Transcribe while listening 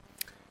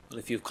Well,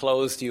 if you've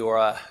closed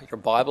your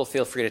Bible,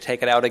 feel free to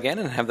take it out again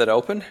and have that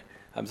open.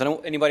 Does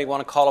anybody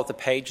want to call out the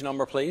page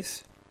number,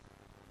 please?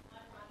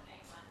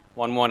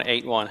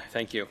 1181.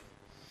 Thank you.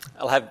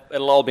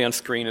 It'll all be on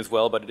screen as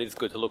well, but it is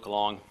good to look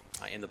along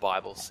in the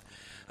Bibles.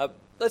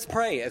 Let's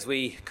pray as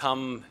we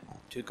come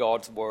to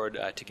God's Word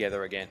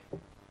together again.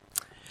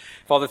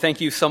 Father, thank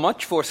you so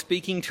much for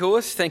speaking to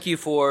us. Thank you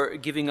for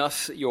giving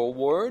us your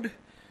Word.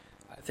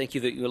 Thank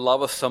you that you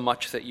love us so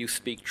much that you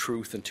speak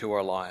truth into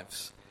our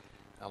lives.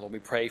 Lord, we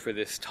pray for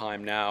this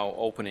time now,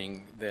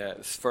 opening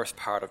this first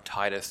part of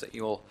Titus, that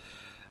you'll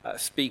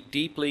speak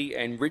deeply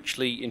and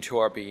richly into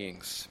our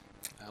beings,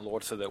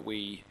 Lord, so that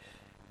we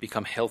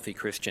become healthy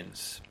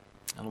Christians.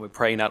 And we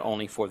pray not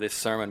only for this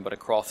sermon, but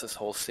across this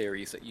whole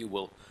series, that you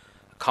will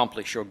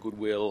accomplish your good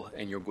will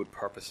and your good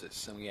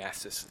purposes. And we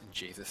ask this in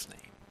Jesus'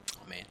 name.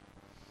 Amen.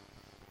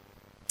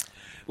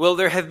 Well,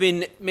 there have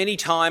been many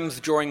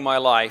times during my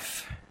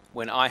life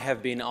when I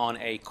have been on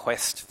a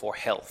quest for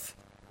health.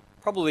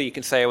 Probably you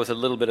can say I was a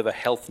little bit of a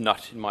health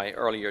nut in my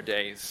earlier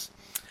days.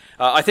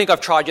 I think I've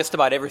tried just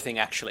about everything,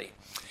 actually.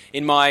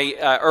 In my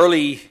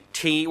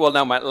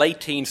my late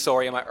teens,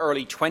 in my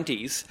early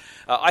 20s,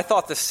 I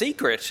thought the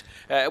secret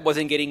was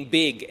in getting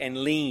big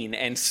and lean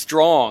and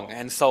strong.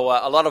 And so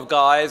a lot of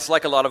guys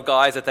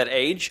at that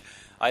age,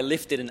 I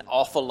lifted an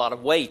awful lot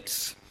of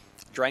weights,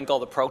 drank all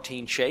the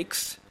protein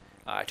shakes,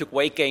 I took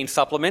weight gain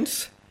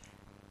supplements,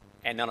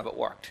 and none of it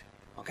worked.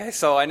 Okay,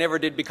 so I never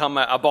did become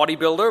a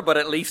bodybuilder, but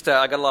at least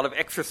I got a lot of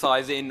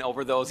exercise in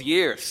over those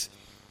years.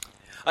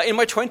 In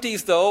my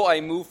 20s, though, I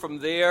moved from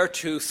there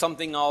to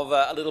something of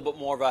a little bit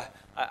more of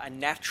a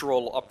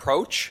natural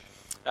approach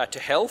to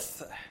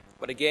health.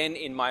 But again,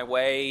 in my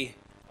way,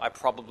 I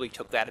probably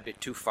took that a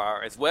bit too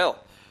far as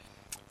well.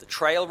 The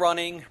trail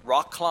running,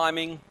 rock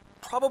climbing,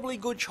 probably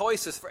good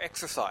choices for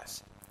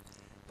exercise.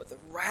 But the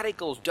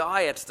radical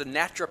diets the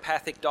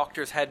naturopathic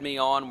doctors had me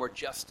on were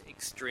just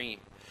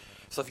extreme.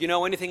 So if you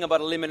know anything about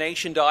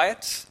elimination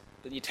diets,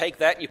 then you take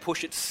that and you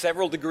push it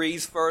several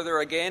degrees further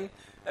again.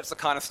 That's the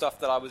kind of stuff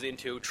that I was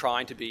into,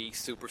 trying to be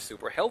super,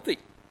 super healthy.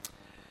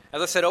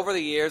 As I said, over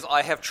the years,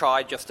 I have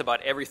tried just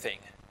about everything.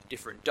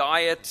 Different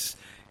diets,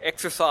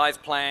 exercise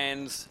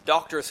plans,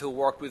 doctors who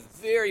worked with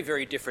very,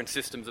 very different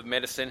systems of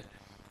medicine.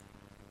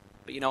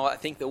 But I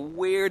think the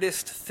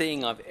weirdest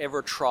thing I've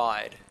ever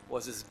tried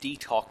was this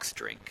detox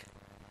drink.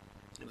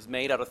 It was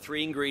made out of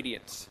 3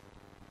 ingredients.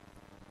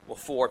 Well,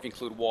 4 if you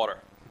include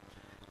water.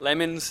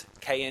 Lemons,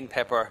 cayenne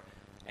pepper,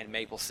 and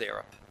maple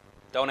syrup.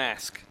 Don't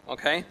ask,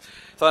 okay?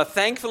 So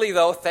thankfully,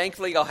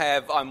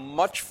 I'm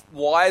much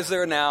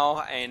wiser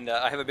now, and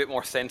I have a bit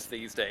more sense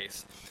these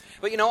days.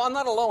 But I'm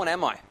not alone,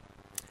 am I?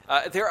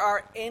 There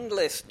are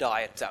endless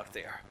diets out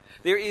there.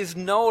 There is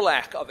no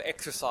lack of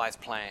exercise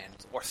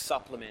plans or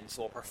supplements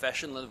or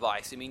professional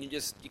advice. You can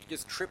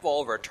just trip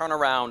over, turn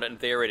around, and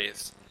there it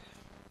is.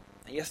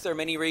 And yes, there are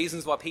many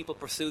reasons why people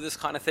pursue this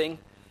kind of thing.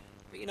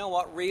 But you know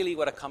what? Really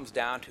what it comes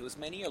down to is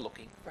many are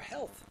looking for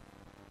health.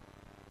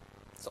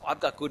 So I've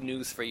got good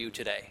news for you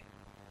today.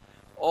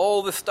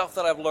 All the stuff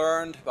that I've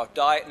learned about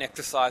diet and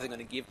exercise I'm going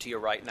to give to you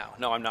right now.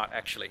 No, I'm not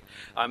actually.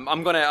 I'm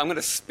going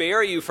to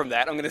spare you from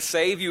that. I'm going to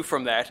save you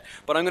from that.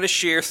 But I'm going to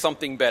share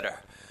something better.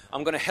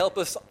 I'm going to help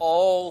us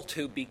all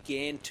to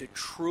begin to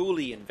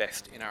truly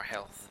invest in our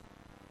health.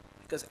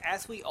 Because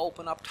as we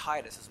open up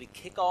Titus, as we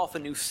kick off a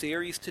new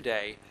series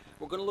today,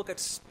 we're going to look at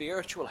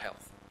spiritual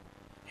health.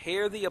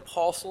 Here the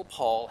Apostle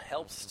Paul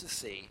helps us to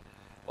see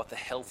what the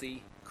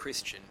healthy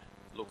Christian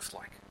looks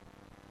like.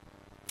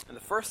 And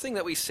the first thing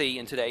that we see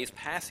in today's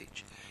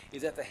passage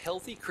is that the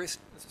healthy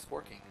Christian... Is this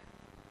working?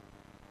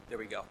 There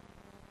we go.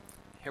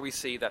 Here we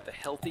see that the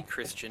healthy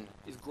Christian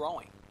is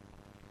growing.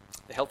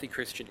 The healthy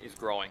Christian is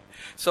growing.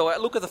 So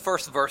look at the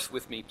first verse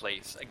with me,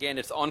 please. Again,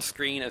 it's on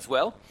screen as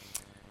well.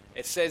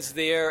 It says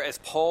there, as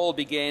Paul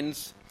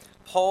begins,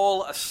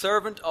 Paul, a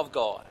servant of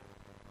God,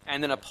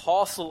 and an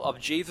apostle of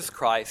Jesus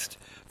Christ,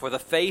 for the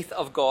faith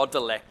of God's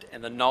elect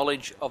and the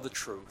knowledge of the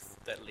truth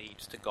that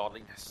leads to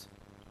godliness.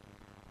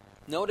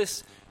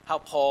 Notice how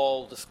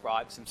Paul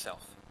describes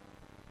himself.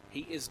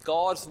 He is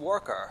God's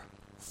worker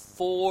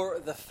for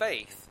the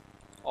faith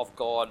of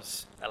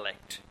God's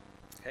elect.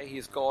 Okay, he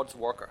is God's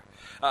worker.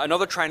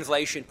 Another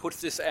translation puts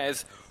this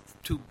as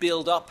to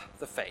build up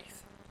the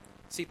faith.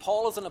 See,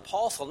 Paul is an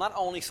apostle not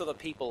only so that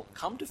people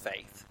come to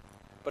faith,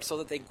 but so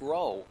that they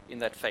grow in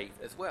that faith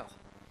as well.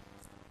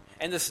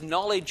 And this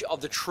knowledge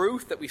of the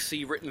truth that we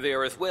see written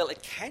there as well,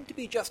 it can't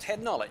be just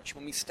head knowledge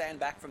when we stand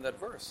back from that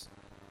verse.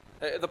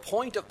 The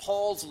point of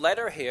Paul's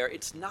letter here,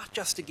 it's not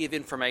just to give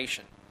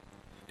information.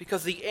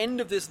 Because the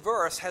end of this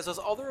verse has those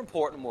other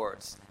important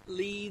words.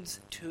 Leads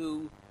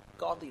to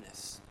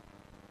godliness.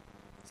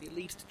 See, it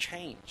leads to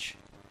change.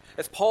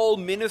 As Paul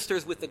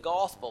ministers with the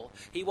gospel,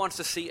 he wants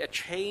to see a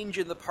change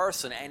in the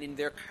person and in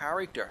their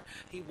character.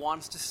 He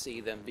wants to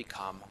see them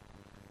become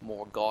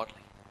more godly.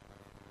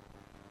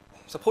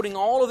 So putting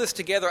all of this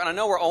together, and I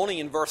know we're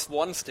only in verse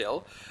 1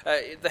 still,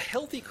 the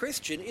healthy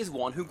Christian is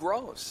one who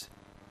grows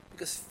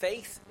because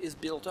faith is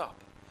built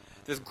up.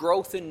 There's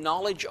growth in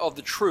knowledge of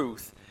the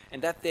truth,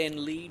 and that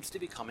then leads to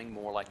becoming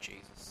more like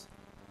Jesus.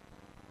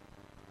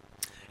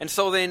 And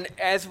so then,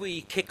 as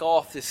we kick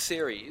off this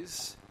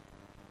series,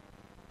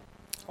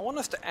 I want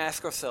us to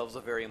ask ourselves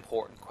a very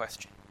important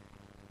question.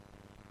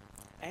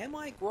 Am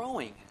I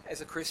growing as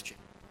a Christian?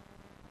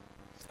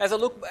 As I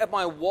look at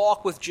my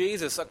walk with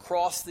Jesus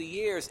across the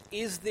years,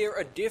 is there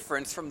a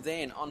difference from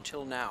then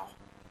until now?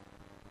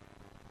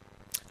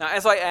 Now,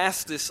 as I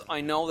ask this,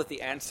 I know that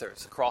the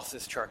answers across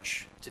this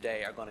church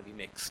today are going to be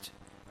mixed.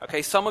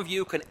 Okay, some of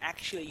you can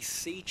actually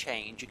see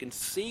change. You can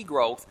see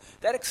growth.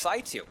 That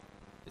excites you.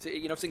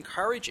 It's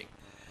encouraging.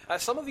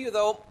 Some of you,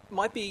 though,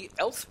 might be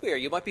elsewhere.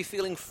 You might be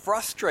feeling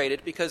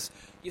frustrated because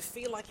you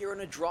feel like you're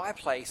in a dry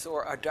place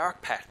or a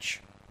dark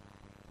patch.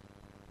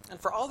 And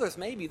for others,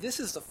 maybe this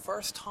is the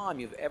first time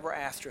you've ever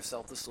asked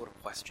yourself this sort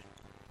of question.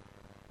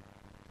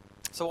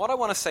 So what I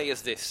want to say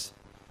is this.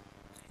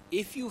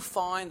 If you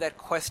find that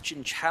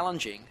question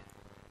challenging,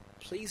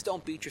 please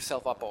don't beat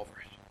yourself up over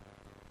it.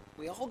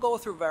 We all go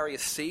through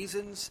various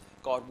seasons.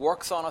 God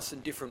works on us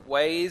in different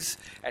ways,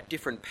 at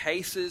different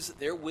paces.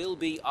 There will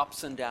be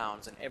ups and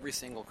downs in every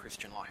single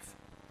Christian life.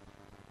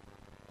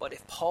 But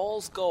if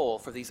Paul's goal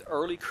for these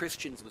early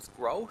Christians was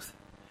growth,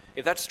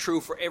 if that's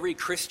true for every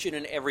Christian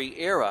in every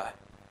era,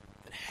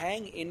 then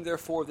hang in there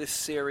for this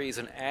series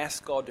and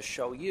ask God to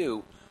show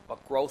you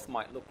what growth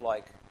might look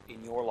like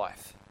in your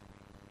life.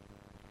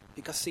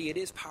 Because, see, it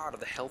is part of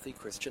the healthy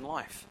Christian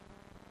life.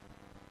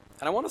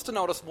 And I want us to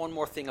notice one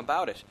more thing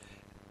about it.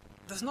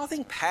 There's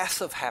nothing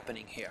passive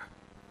happening here.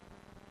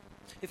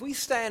 If we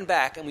stand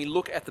back and we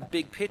look at the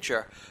big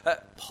picture,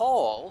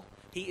 Paul,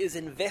 he is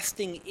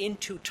investing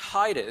into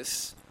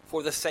Titus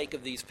for the sake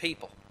of these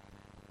people.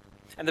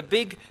 And the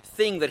big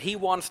thing that he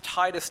wants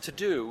Titus to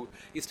do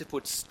is to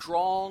put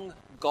strong,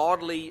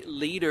 godly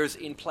leaders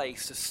in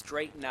place to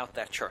straighten out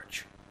that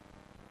church.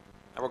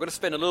 And we're going to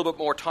spend a little bit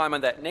more time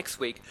on that next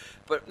week,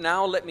 but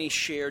now let me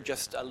share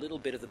just a little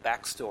bit of the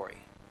backstory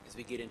as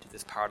we get into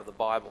this part of the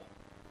Bible.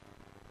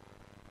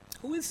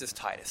 Who is this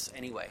Titus,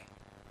 anyway?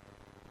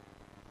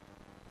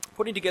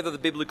 Putting together the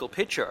biblical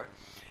picture,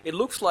 it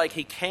looks like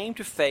he came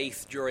to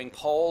faith during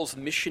Paul's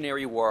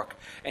missionary work,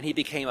 and he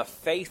became a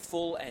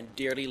faithful and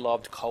dearly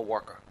loved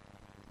co-worker.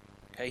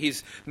 Okay,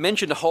 he's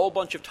mentioned a whole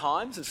bunch of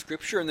times in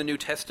Scripture in the New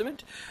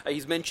Testament.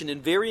 He's mentioned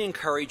in very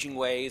encouraging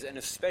ways, and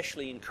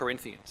especially in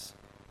Corinthians.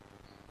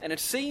 And it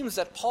seems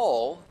that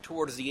Paul,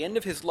 towards the end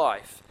of his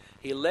life,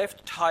 he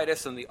left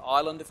Titus on the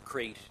island of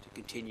Crete to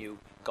continue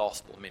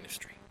gospel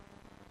ministry.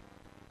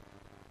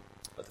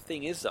 But the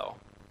thing is, though,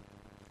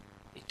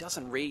 it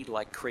doesn't read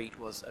like Crete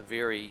was a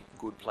very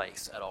good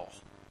place at all.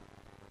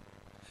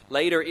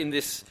 Later in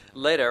this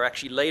letter,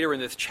 actually later in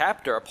this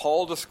chapter,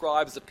 Paul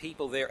describes the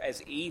people there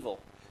as evil,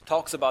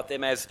 talks about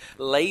them as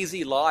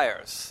lazy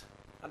liars.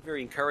 Not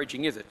very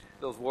encouraging, is it,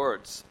 those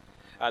words?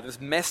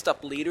 There's messed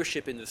up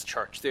leadership in this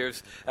church.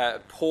 There's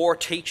poor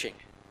teaching.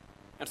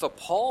 And so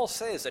Paul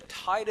says that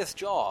Titus'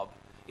 job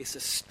is to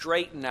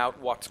straighten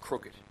out what's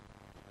crooked.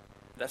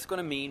 That's going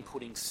to mean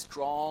putting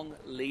strong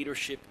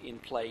leadership in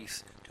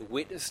place to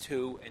witness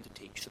to and to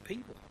teach the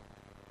people.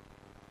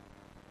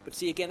 But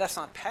see, again, that's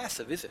not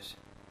passive, is it?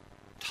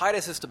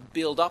 Titus is to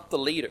build up the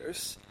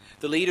leaders.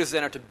 The leaders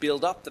then are to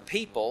build up the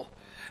people.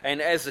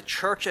 And as the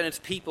church and its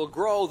people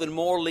grow, then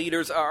more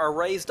leaders are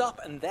raised up.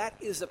 And that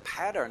is a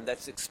pattern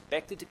that's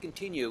expected to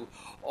continue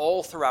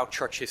all throughout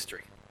church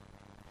history,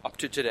 up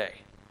to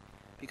today.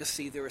 Because,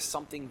 see, there is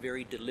something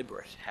very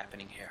deliberate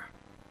happening here.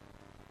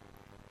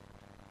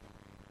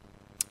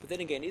 But then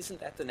again,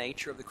 isn't that the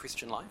nature of the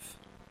Christian life?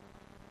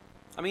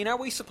 I mean, are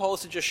we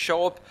supposed to just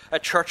show up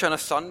at church on a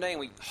Sunday and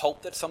we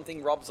hope that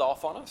something rubs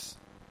off on us?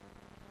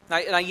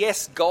 Now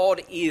yes,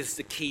 God is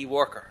the key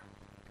worker.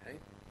 Okay?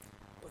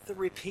 But the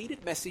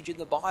repeated message in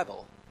the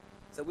Bible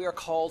is that we are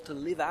called to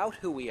live out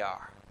who we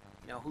are,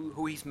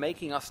 who He's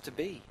making us to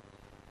be.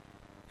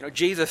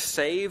 Jesus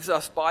saves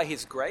us by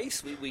His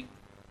grace. We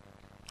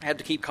had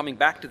to keep coming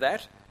back to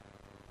that.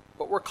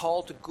 But we're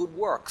called to good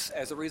works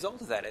as a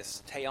result of that,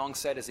 as Taeyong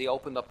said as he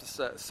opened up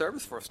the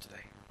service for us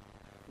today.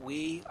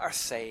 We are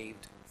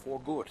saved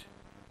for good.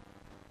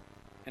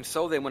 And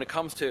so then when it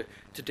comes to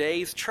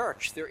today's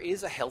church, there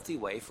is a healthy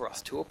way for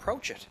us to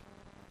approach it.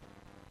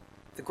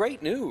 The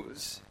great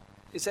news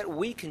is that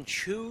we can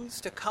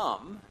choose to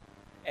come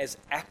as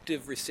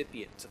active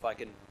recipients, if I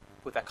can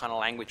put that kind of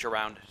language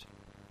around it.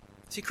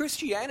 See,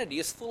 Christianity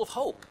is full of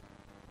hope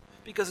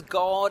because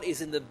God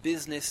is in the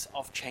business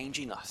of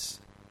changing us.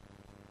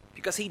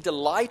 Because He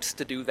delights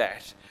to do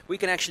that, we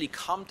can actually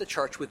come to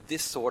church with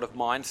this sort of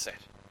mindset.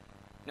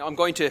 Now, I'm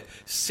going to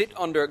sit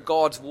under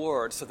God's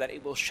word so that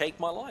it will shape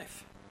my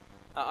life.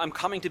 I'm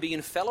coming to be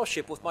in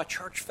fellowship with my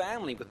church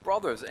family, with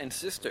brothers and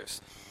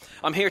sisters.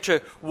 I'm here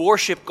to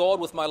worship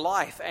God with my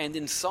life and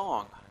in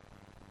song.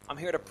 I'm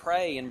here to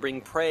pray and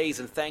bring praise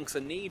and thanks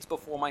and needs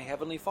before my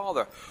Heavenly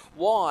Father.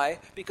 Why?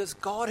 Because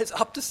God is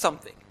up to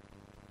something.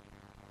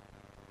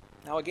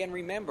 Now again,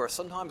 remember,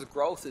 sometimes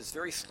growth is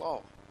very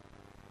slow.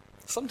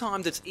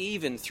 Sometimes it's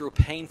even through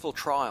painful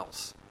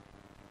trials.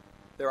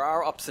 There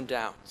are ups and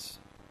downs.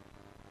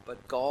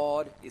 but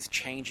God is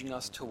changing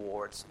us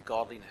towards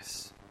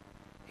godliness.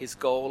 His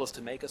goal is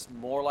to make us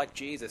more like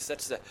Jesus.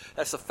 That's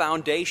the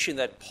foundation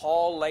that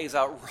Paul lays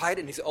out right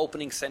in his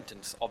opening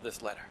sentence of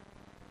this letter.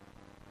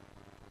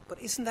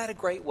 But isn't that a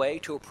great way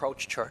to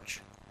approach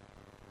church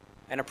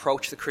and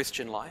approach the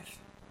Christian life?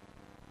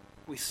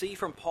 We see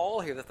from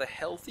Paul here that the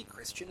healthy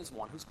Christian is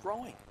one who's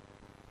growing.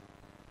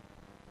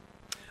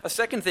 A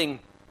second thing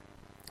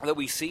that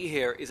we see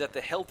here is that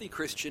the healthy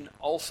Christian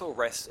also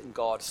rests in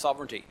God's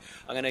sovereignty.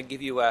 I'm going to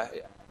give you a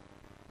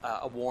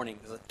warning.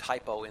 There's a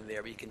typo in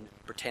there, but you can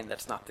pretend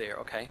that's not there,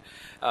 okay?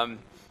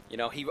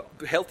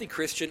 Healthy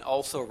Christian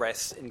also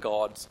rests in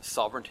God's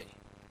sovereignty.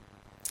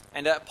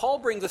 And Paul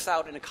brings this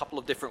out in a couple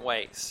of different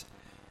ways.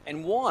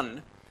 And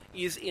one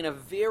is in a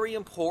very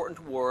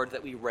important word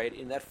that we read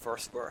in that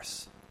first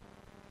verse.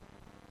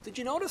 Did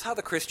you notice how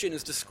the Christian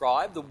is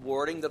described, the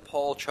wording that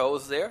Paul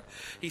chose there?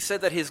 He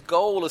said that his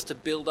goal is to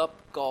build up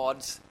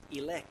God's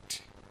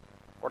elect.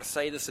 Or to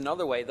say this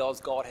another way, those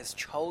God has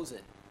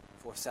chosen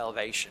for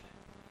salvation.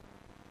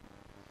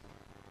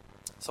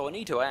 So I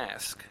need to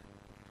ask,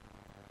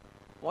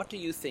 what do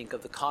you think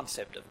of the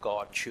concept of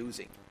God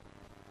choosing?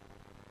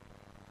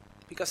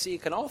 Because, see,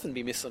 it can often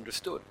be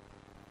misunderstood.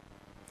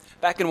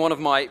 Back in one of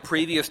my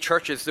previous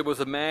churches, there was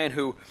a man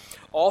who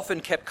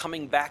often kept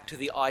coming back to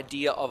the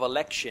idea of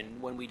election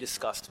when we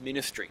discussed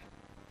ministry.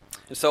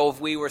 And so if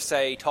we were,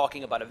 say,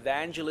 talking about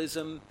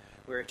evangelism,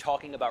 we were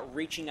talking about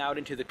reaching out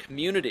into the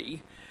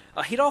community,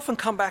 he'd often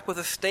come back with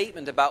a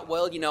statement about,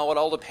 well, it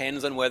all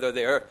depends on whether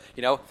they're,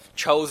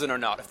 chosen or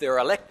not, if they're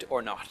elect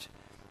or not.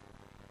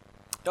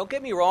 Don't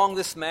get me wrong,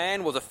 this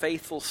man was a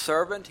faithful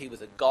servant. He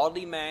was a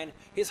godly man.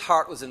 His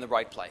heart was in the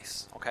right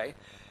place, okay?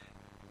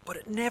 But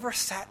it never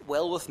sat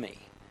well with me,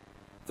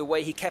 the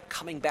way he kept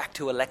coming back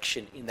to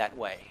election in that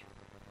way.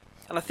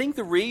 And I think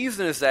the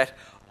reason is that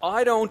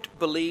I don't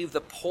believe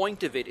the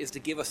point of it is to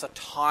give us a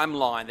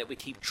timeline that we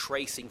keep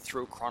tracing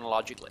through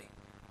chronologically.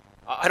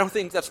 I don't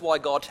think that's why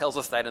God tells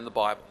us that in the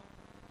Bible.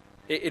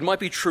 It might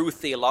be true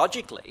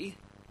theologically,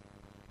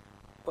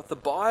 but the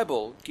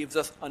Bible gives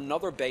us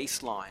another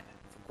baseline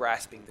for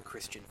grasping the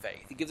Christian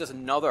faith. It gives us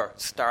another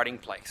starting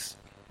place.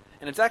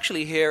 And it's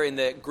actually here in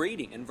the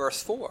greeting in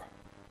verse 4.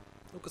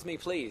 Look with me,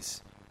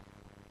 please.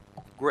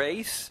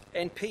 Grace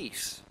and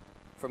peace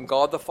from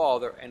God the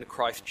Father and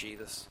Christ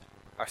Jesus,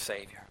 our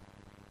Savior.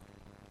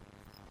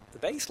 The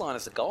baseline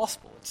is the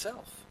gospel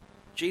itself.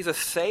 Jesus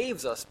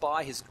saves us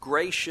by his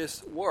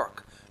gracious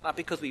work, not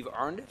because we've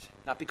earned it,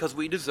 not because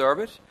we deserve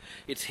it.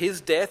 It's his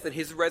death and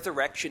his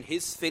resurrection,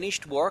 his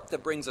finished work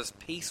that brings us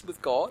peace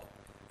with God,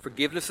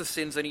 forgiveness of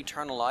sins and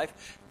eternal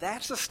life.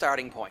 That's the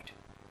starting point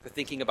for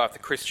thinking about the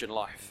Christian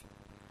life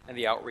and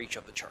the outreach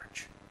of the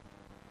church.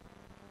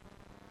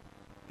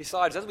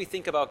 Besides, as we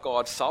think about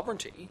God's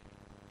sovereignty,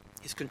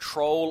 his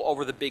control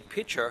over the big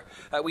picture,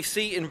 we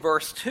see in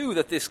verse 2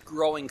 that this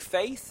growing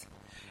faith,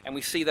 and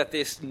we see that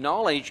this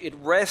knowledge, it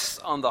rests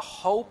on the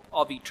hope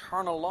of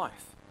eternal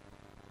life,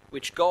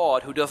 which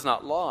God, who does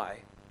not lie,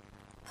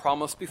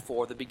 promised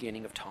before the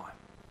beginning of time.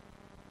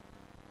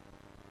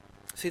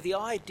 See, the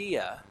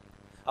idea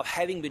of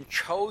having been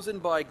chosen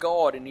by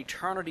God in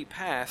eternity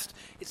past,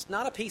 it's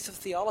not a piece of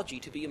theology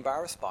to be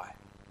embarrassed by.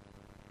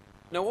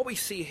 Now, what we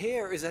see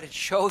here is that it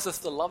shows us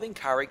the loving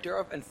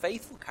character and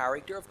faithful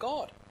character of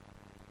God.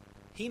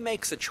 He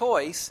makes a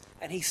choice,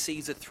 and he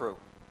sees it through.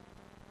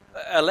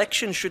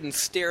 Election shouldn't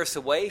steer us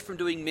away from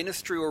doing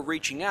ministry or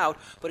reaching out,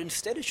 but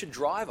instead it should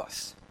drive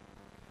us.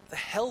 The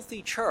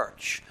healthy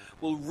church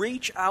will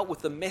reach out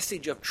with the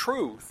message of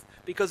truth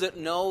because it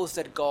knows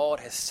that God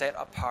has set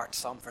apart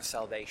some for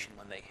salvation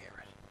when they hear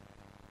it.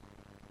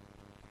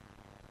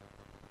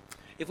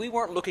 If we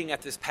weren't looking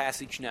at this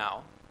passage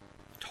now,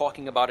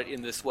 talking about it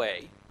in this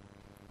way,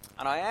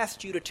 and I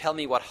asked you to tell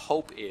me what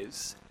hope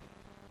is,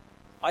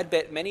 I'd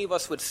bet many of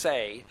us would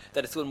say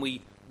that it's when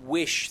we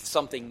wish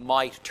something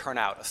might turn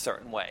out a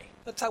certain way.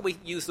 That's how we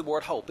use the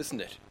word hope,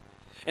 isn't it?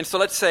 And so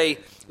let's say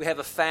we have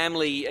a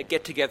family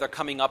get-together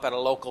coming up at a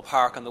local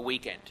park on the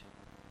weekend.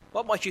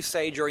 What might you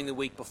say during the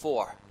week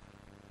before?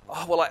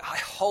 Oh, well, I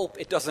hope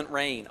it doesn't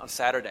rain on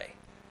Saturday.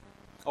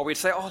 Or we'd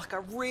say, I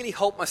really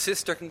hope my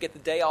sister can get the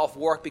day off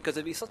work because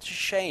it'd be such a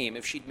shame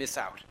if she'd miss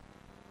out.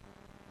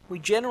 We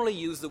generally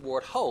use the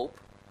word hope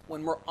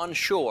when we're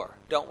unsure,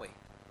 don't we?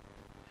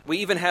 We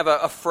even have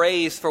a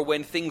phrase for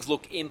when things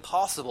look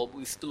impossible, but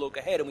we still look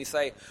ahead and we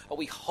say,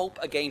 we hope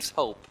against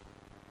hope.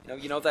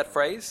 You know that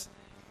phrase?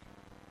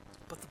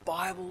 But the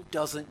Bible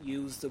doesn't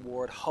use the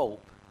word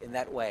hope in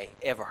that way,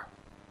 ever.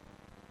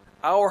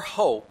 Our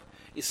hope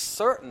is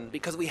certain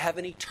because we have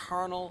an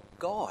eternal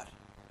God.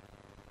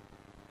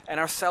 And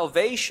our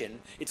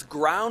salvation, it's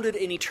grounded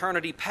in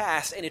eternity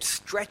past, and it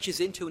stretches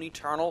into an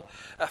eternal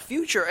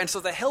future. And so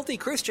the healthy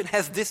Christian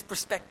has this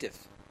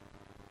perspective.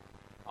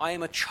 I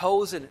am a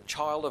chosen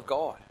child of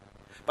God.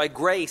 By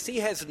grace, he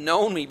has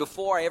known me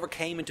before I ever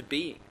came into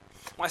being.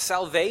 My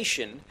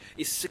salvation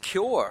is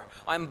secure.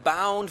 I'm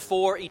bound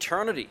for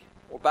eternity,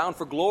 or bound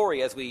for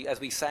glory, as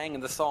we sang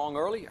in the song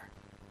earlier.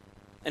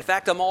 In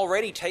fact, I'm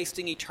already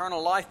tasting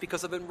eternal life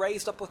because I've been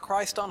raised up with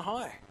Christ on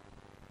high.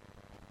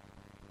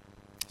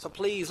 So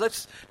please,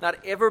 let's not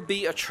ever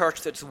be a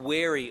church that's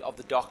wary of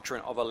the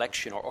doctrine of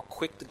election or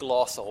quick to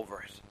gloss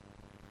over it.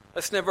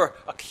 Let's never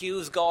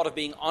accuse God of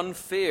being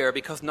unfair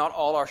because not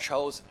all are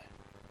chosen.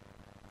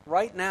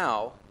 Right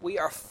now, we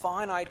are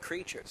finite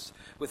creatures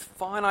with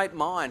finite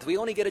minds. We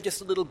only get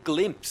just a little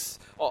glimpse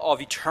of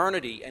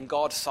eternity and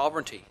God's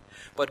sovereignty.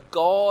 But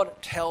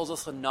God tells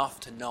us enough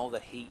to know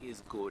that He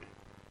is good.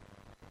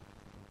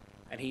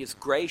 And He is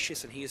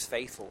gracious and He is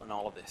faithful in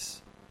all of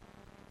this.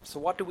 So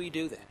what do we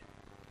do then?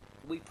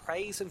 We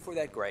praise Him for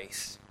that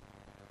grace,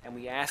 and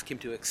we ask Him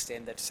to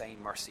extend that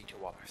same mercy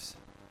to others.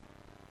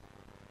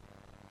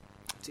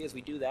 See, as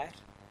we do that,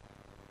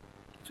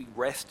 as we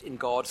rest in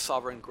God's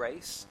sovereign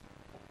grace,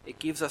 it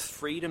gives us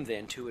freedom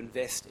then to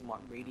invest in what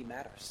really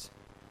matters.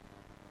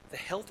 The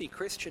healthy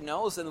Christian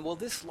knows that, well,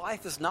 this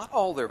life is not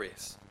all there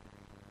is.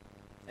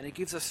 And it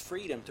gives us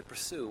freedom to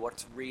pursue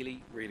what's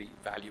really, really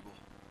valuable.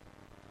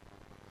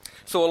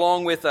 So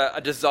along with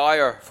a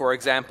desire, for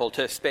example,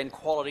 to spend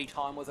quality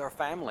time with our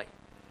family,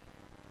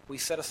 we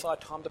set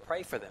aside time to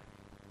pray for them.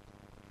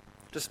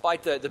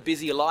 Despite the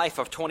busy life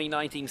of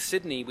 2019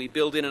 Sydney, we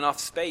build in enough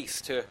space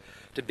to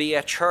be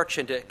at church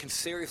and to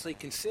seriously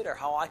consider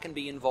how I can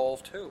be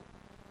involved too.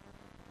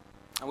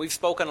 And we've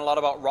spoken a lot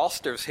about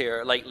rosters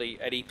here lately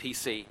at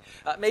EPC.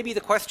 Maybe the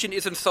question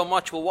isn't so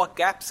much, well, what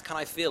gaps can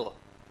I fill?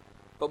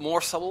 But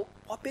more so, well,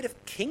 what bit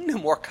of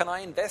kingdom work can I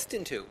invest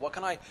into? What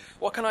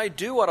can I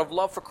do out of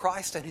love for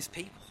Christ and His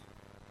people?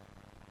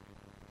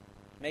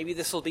 Maybe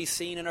this will be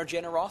seen in our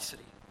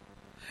generosity.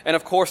 And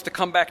of course, to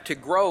come back to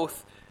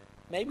growth,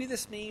 maybe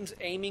this means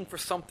aiming for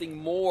something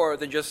more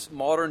than just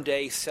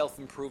modern-day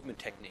self-improvement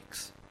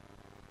techniques.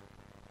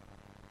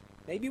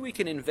 Maybe we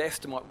can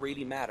invest in what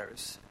really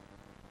matters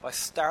by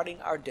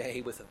starting our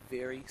day with a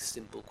very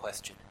simple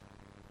question.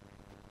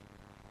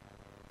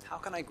 How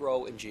can I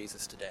grow in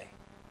Jesus today?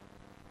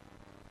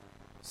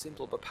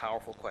 Simple but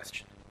powerful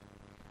question.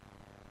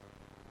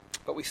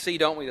 But we see,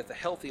 don't we, that the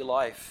healthy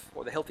life,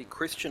 or the healthy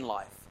Christian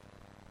life,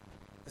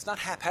 is not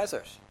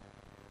haphazard.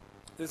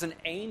 There's an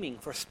aiming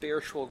for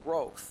spiritual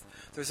growth.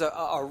 There's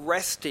a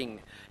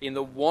resting in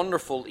the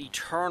wonderful,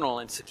 eternal,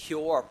 and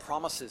secure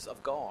promises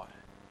of God.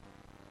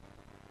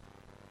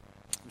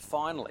 And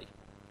finally,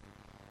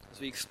 as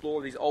we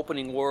explore these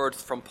opening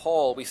words from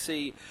Paul, we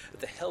see that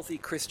the healthy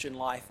Christian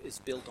life is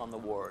built on the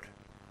Word.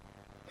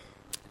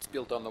 It's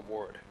built on the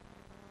Word.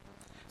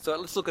 So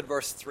let's look at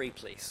verse 3,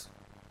 please.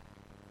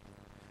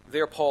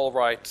 There Paul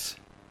writes,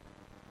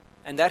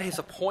 "And at His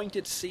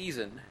appointed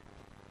season,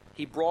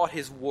 He brought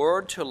His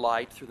word to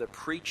light through the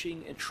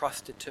preaching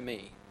entrusted to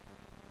me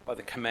by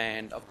the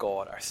command of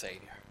God our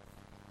Savior."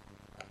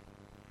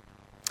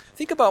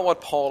 Think about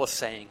what Paul is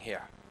saying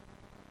here.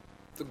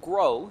 The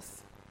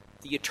growth,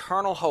 the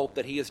eternal hope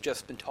that he has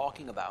just been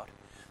talking about,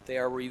 they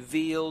are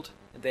revealed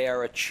and they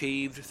are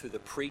achieved through the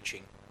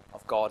preaching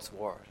of God's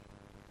word.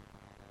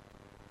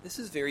 This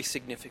is very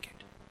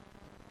significant.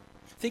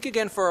 Think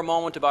again for a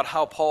moment about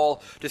how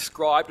Paul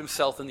described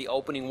himself in the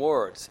opening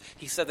words.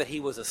 He said that he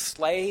was a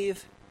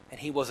slave and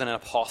he was an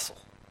apostle.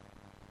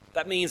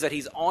 That means that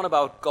he's on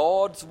about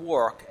God's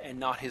work and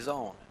not his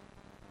own.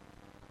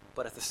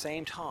 But at the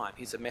same time,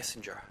 he's a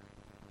messenger.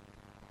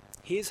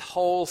 His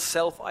whole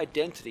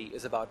self-identity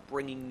is about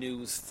bringing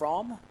news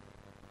from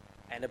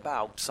and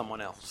about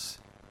someone else.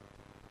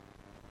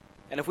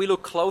 And if we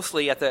look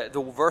closely at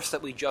the verse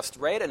that we just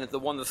read and at the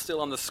one that's still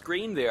on the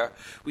screen there,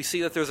 we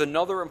see that there's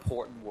another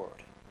important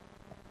word.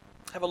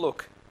 Have a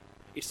look.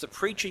 It's the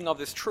preaching of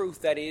this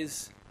truth that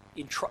is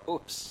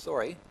entrusted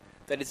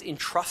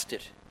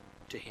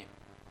to him.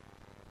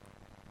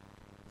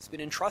 It's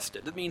been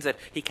entrusted. That means that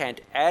he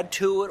can't add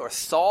to it or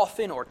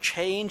soften or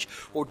change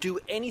or do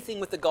anything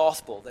with the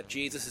gospel that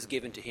Jesus has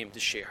given to him to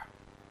share.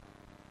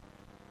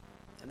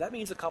 And that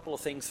means a couple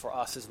of things for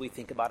us as we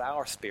think about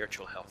our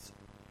spiritual health.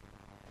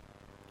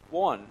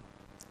 One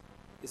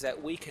is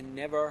that we can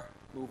never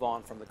move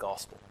on from the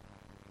gospel.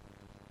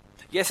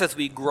 Yes, as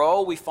we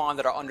grow, we find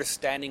that our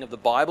understanding of the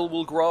Bible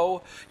will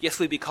grow. Yes,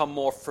 we become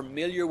more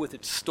familiar with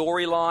its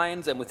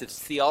storylines and with its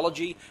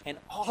theology, and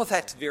all of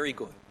that's very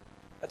good.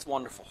 That's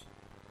wonderful.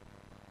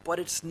 But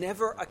it's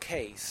never a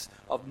case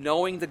of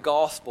knowing the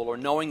gospel or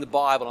knowing the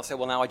Bible and say,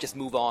 well, now I just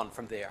move on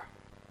from there.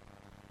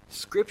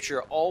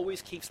 Scripture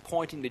always keeps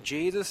pointing to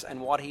Jesus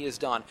and what he has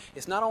done.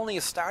 It's not only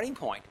a starting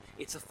point,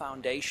 it's a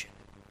foundation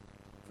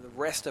for the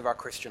rest of our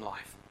Christian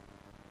life.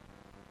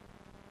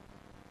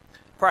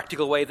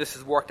 Practical way this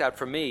has worked out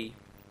for me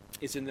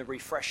is in the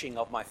refreshing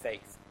of my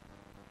faith.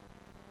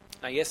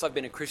 Now, yes, I've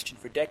been a Christian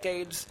for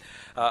decades.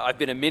 I've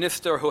been a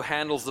minister who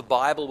handles the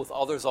Bible with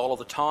others all of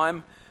the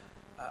time.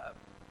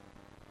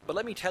 But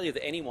let me tell you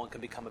that anyone can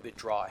become a bit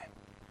dry.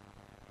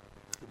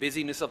 The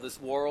busyness of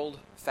this world,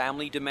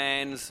 family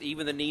demands,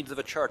 even the needs of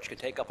a church can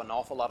take up an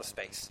awful lot of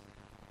space.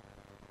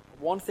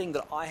 One thing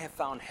that I have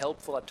found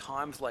helpful at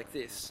times like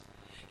this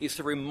is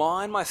to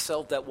remind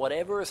myself that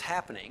whatever is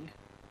happening,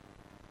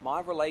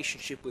 my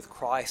relationship with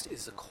Christ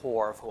is the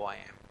core of who I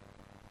am.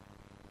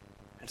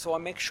 And so I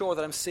make sure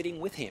that I'm sitting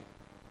with him.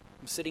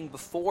 I'm sitting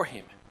before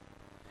him.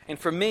 And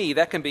for me,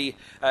 that can be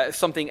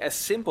something as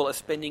simple as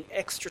spending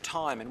extra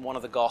time in one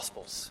of the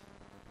Gospels,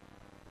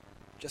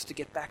 just to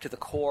get back to the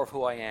core of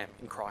who I am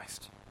in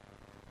Christ.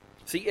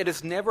 See, it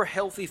is never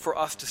healthy for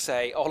us to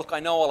say, oh, look, I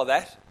know all of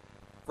that.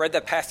 Read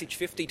that passage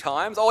 50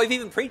 times. Oh, I've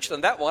even preached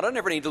on that one. I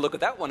never need to look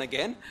at that one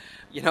again.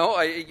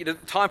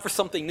 Time for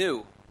something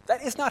new.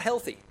 That is not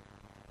healthy.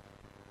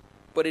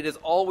 But it is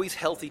always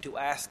healthy to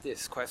ask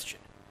this question.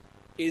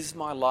 Is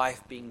my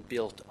life being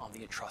built on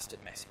the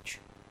entrusted message?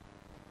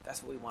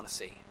 That's what we want to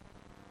see.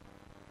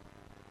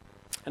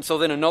 And so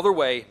then another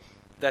way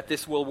that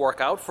this will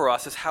work out for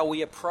us is how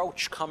we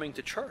approach coming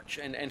to church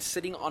and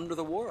sitting under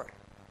the Word.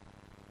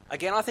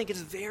 Again, I think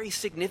it's very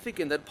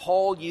significant that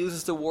Paul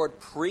uses the word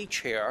preach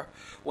here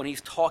when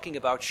he's talking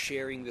about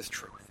sharing this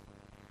truth.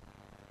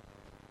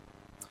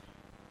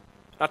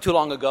 Not too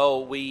long ago,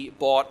 we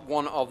bought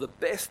one of the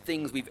best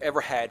things we've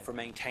ever had for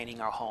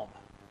maintaining our home.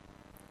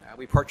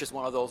 We purchased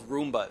one of those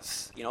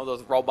Roombas,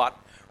 those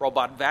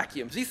robot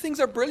vacuums. These things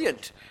are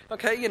brilliant.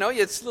 Okay,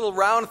 it's a little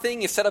round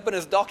thing. You set up in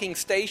its docking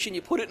station.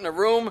 You put it in a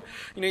room.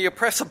 You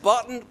press a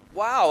button.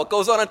 Wow, it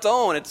goes on its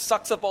own. It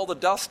sucks up all the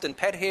dust and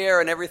pet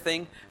hair and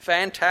everything.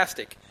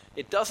 Fantastic.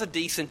 It does a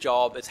decent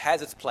job. It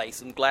has its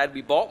place. I'm glad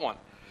we bought one.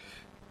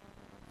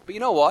 But you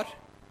know what?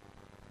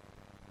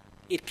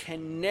 It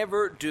can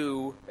never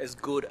do as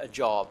good a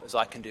job as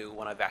I can do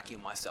when I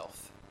vacuum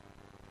myself.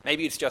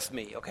 Maybe it's just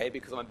me, okay,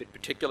 because I'm a bit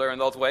particular in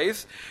those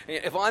ways.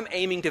 If I'm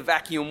aiming to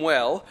vacuum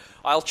well,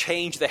 I'll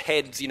change the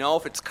heads,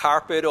 if it's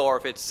carpet or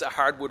if it's a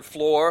hardwood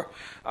floor.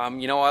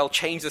 I'll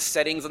change the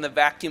settings on the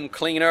vacuum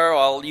cleaner.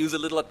 I'll use a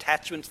little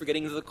attachments for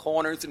getting into the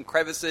corners and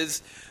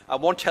crevices. I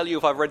won't tell you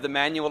if I've read the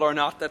manual or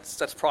not.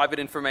 That's private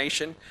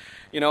information.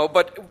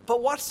 But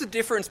what's the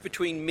difference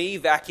between me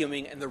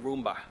vacuuming and the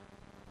Roomba?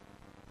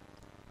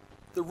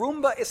 The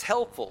Roomba is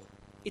helpful.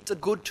 It's a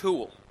good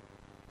tool.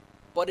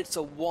 But it's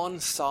a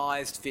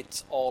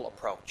one-size-fits-all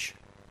approach.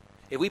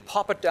 If we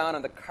pop it down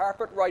on the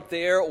carpet right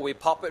there, or we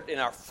pop it in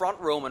our front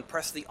room and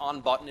press the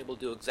on button, it will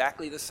do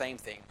exactly the same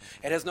thing.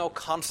 It has no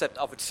concept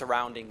of its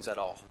surroundings at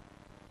all.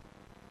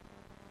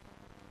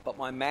 But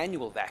my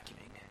manual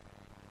vacuuming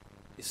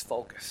is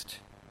focused.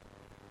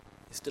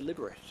 It's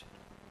deliberate.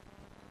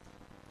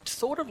 It's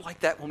sort of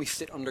like that when we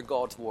sit under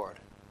God's Word.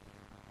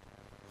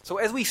 So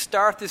as we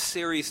start this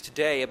series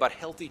today about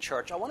healthy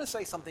church, I want to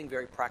say something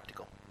very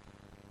practical.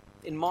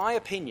 In my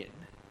opinion,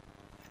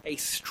 a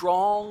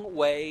strong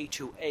way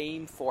to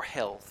aim for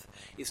health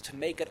is to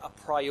make it a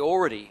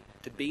priority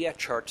to be at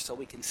church so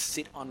we can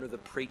sit under the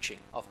preaching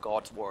of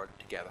God's Word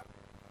together.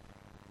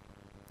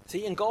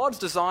 See, in God's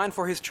design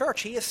for His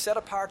church, He has set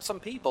apart some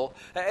people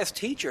as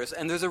teachers,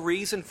 and there's a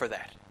reason for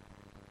that.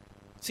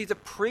 See, the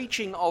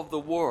preaching of the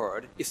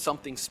Word is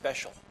something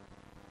special.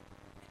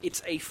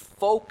 It's a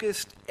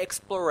focused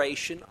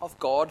exploration of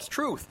God's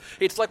truth.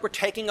 It's like we're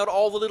taking out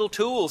all the little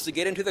tools to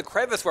get into the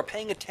crevice. We're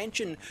paying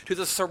attention to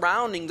the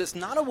surrounding. It's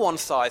not a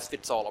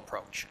one-size-fits-all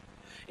approach.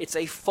 It's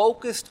a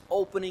focused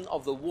opening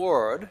of the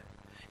Word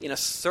in a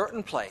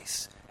certain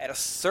place, at a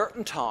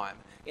certain time,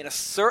 in a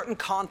certain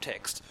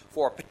context,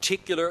 for a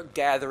particular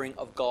gathering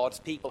of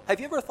God's people. Have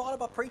you ever thought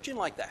about preaching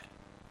like that?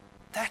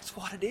 That's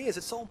what it is.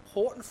 It's so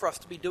important for us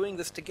to be doing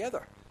this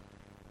together.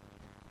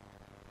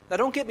 Now,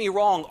 don't get me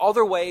wrong,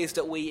 other ways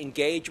that we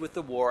engage with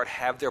the Word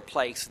have their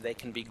place. They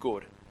can be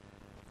good.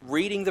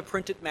 Reading the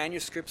printed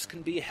manuscripts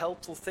can be a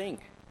helpful thing.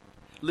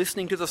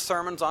 Listening to the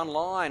sermons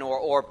online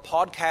or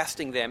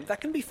podcasting them, that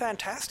can be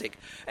fantastic.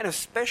 And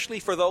especially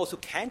for those who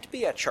can't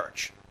be at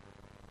church.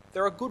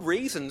 There are good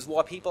reasons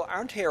why people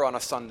aren't here on a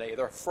Sunday.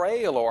 They're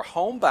frail or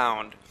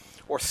homebound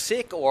or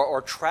sick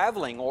or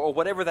traveling or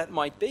whatever that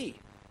might be.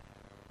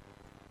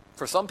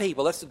 For some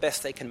people, that's the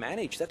best they can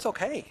manage. That's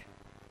okay.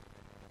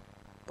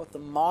 But the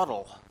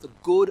model, the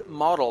good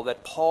model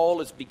that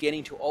Paul is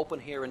beginning to open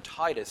here in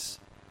Titus,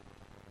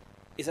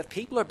 is that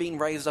people are being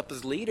raised up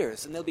as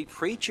leaders, and they'll be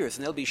preachers,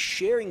 and they'll be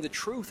sharing the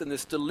truth in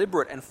this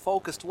deliberate and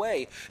focused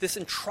way. This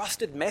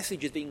entrusted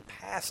message is being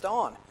passed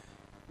on,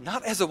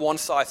 not as a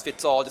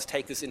one-size-fits-all, just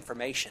take this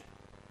information.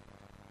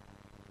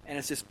 And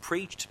it's this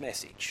preached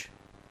message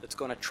that's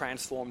going to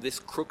transform this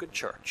crooked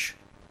church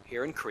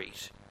here in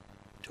Crete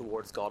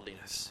towards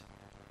godliness.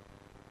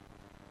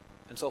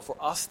 And so for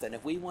us then,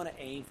 if we want to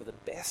aim for the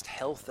best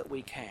health that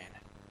we can,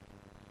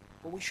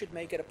 well, we should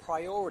make it a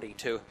priority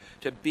to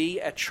be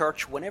at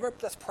church whenever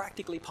that's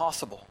practically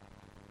possible.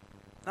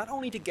 Not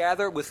only to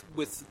gather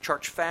with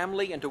church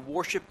family and to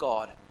worship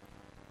God,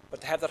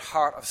 but to have that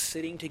heart of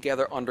sitting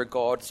together under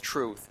God's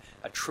truth,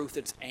 a truth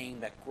that's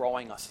aimed at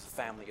growing us as a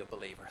family of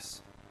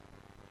believers.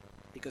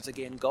 Because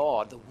again,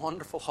 God, the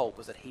wonderful hope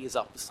is that He is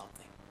up to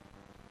something,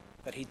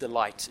 that He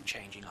delights in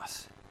changing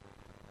us.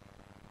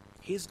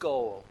 His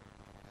goal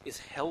is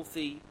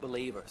healthy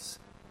believers.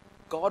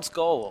 God's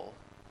goal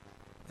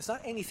is not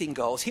anything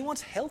goes. He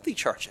wants healthy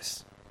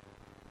churches.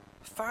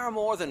 Far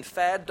more than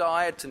fad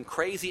diets and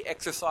crazy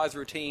exercise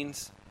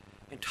routines.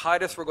 In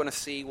Titus, we're going to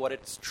see what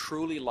it's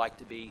truly like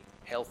to be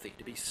healthy,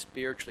 to be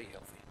spiritually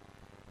healthy.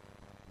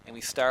 And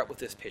we start with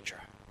this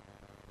picture.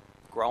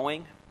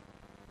 Growing,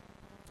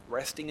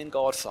 resting in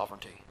God's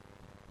sovereignty,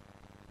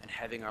 and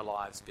having our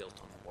lives built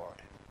on the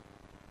Word.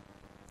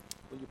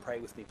 Will you pray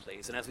with me,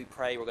 please? And as we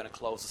pray, we're going to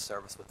close the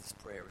service with this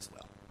prayer as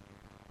well.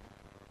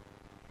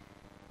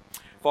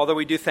 Father,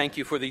 we do thank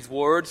you for these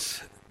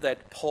words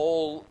that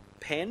Paul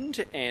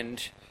penned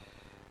and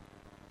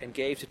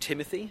gave to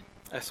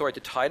to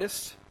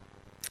Titus.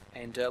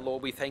 And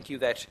Lord, we thank you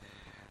that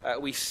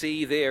we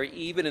see there,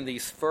 even in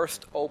these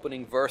first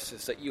opening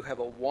verses, that you have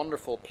a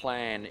wonderful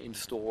plan in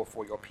store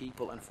for your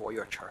people and for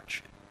your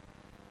church.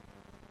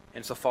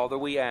 And so, Father,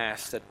 we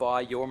ask that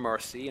by your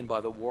mercy and by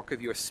the work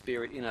of your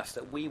Spirit in us,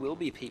 that we will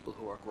be people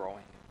who are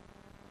growing.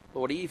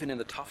 Lord, even in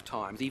the tough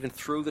times, even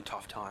through the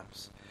tough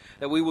times,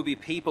 that we will be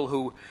people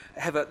who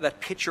have that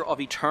picture of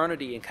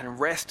eternity and can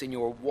rest in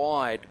your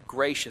wide,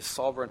 gracious,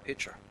 sovereign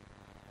picture.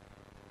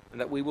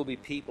 And that we will be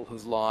people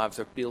whose lives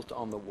are built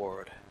on the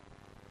Word,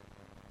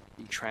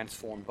 be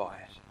transformed by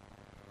it.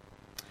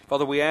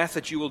 Father, we ask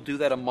that you will do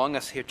that among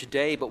us here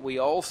today, but we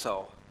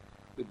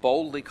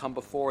boldly come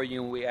before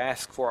you and we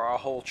ask for our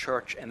whole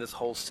church and this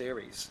whole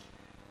series,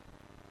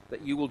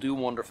 that you will do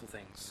wonderful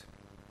things.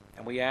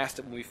 And we ask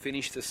that when we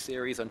finish this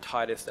series on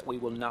Titus, that we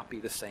will not be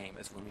the same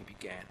as when we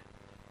began,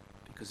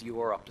 because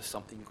you are up to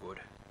something good.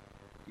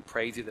 We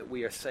praise you that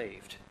we are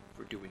saved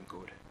for doing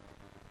good.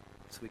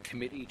 So we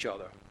commit each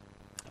other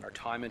and our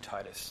time in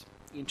Titus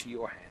into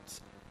your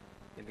hands.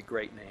 In the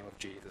great name of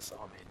Jesus,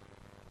 amen.